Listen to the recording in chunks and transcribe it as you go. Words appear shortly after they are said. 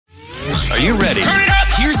you ready? Turn it up!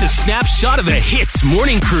 Here's a snapshot of the Hits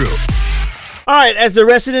Morning Crew. Alright, as the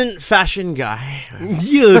resident fashion guy,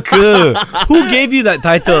 Yeah, ke? Who gave you that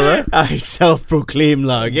title? Huh? I self-proclaim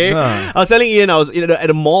lah, okay? Ah. I was telling Ian, I was at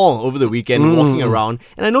a mall over the weekend walking around,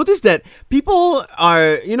 and I noticed that people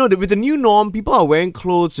are, with the new norm, people are wearing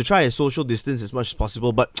clothes to try to social distance as much as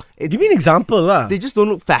possible, but Give me an example, lah. they just don't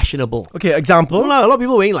look fashionable. Okay, example. A lot of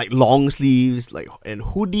people wearing like long sleeves, and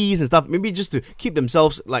hoodies and stuff, maybe just to keep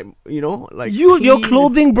themselves Your clean.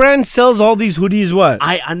 clothing brand sells all these hoodies. What?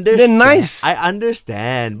 I understand. They're nice. I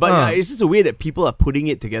understand, but it's just the way that people are putting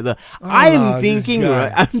it together. I'm thinking, this guy.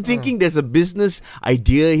 right? I'm thinking there's a business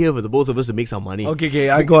idea here for the both of us to make some money. Okay,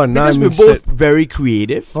 I go on. Now Because I'm we're interested. both very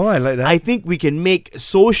creative. Oh, I like that. I think we can make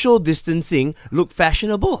social distancing look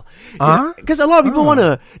fashionable. Huh? Because a lot of people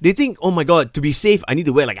they think, oh my god, to be safe, I need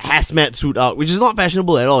to wear like a hazmat suit out, which is not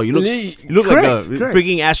fashionable at all. You look like a Correct.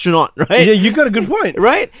 freaking astronaut, right? Yeah, you got a good point.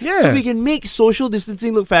 Right? Yeah. So we can make social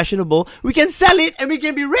distancing look fashionable. We can sell it and we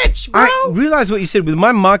can be rich, bro. I realize what you said with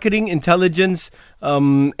my marketing intelligence,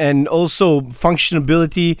 and also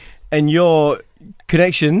functionability and your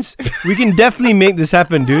connections. We can definitely make this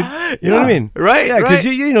happen, dude. You know what I mean? Right, Yeah, because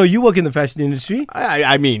right. you work in the fashion industry,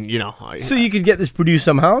 I mean, so you could get this produced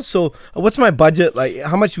somehow. So what's my budget? Like,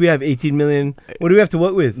 how much do we have? 18 million. What do we have to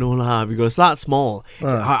work with? no lah, we gotta start small.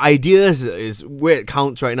 Our ideas is where it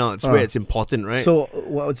counts right now. It's where it's important, right? So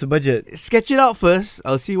what's the budget? sketch it out first.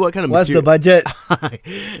 I'll see what kind of What's the material.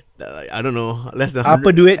 budget? I don't know. Less than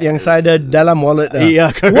Apa 100. duit yang saya ada dalam wallet?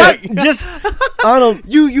 Yeah, correct. What? Just I don't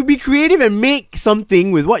know. You be creative and make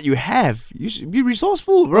something with what you have. You should be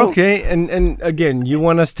resourceful, bro. Okay, and again, you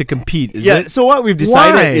want us to compete, is Yeah, it? so what we've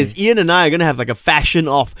decided Why? is Ian and I are going to have like a fashion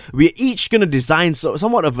off. We're each going to design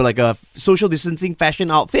somewhat of like a social distancing fashion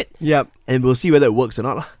outfit. Yep. And we'll see whether it works or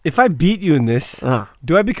not. If I beat you in this, Uh.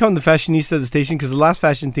 do I become the fashionista of the station? Because the last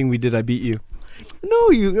fashion thing we did, I beat you. No,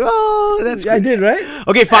 that's I did, right?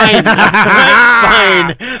 Okay, fine.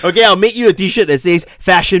 Fine. Okay, I'll make you a t-shirt that says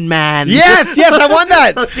Fashion Man. Yes, I want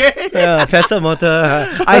that. Okay. Fessa Motor.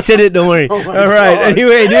 I said it, don't worry. Oh my All right, God.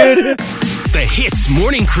 anyway, dude. The Hits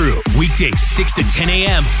Morning Crew, weekdays 6 to 10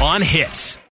 a.m. on Hits.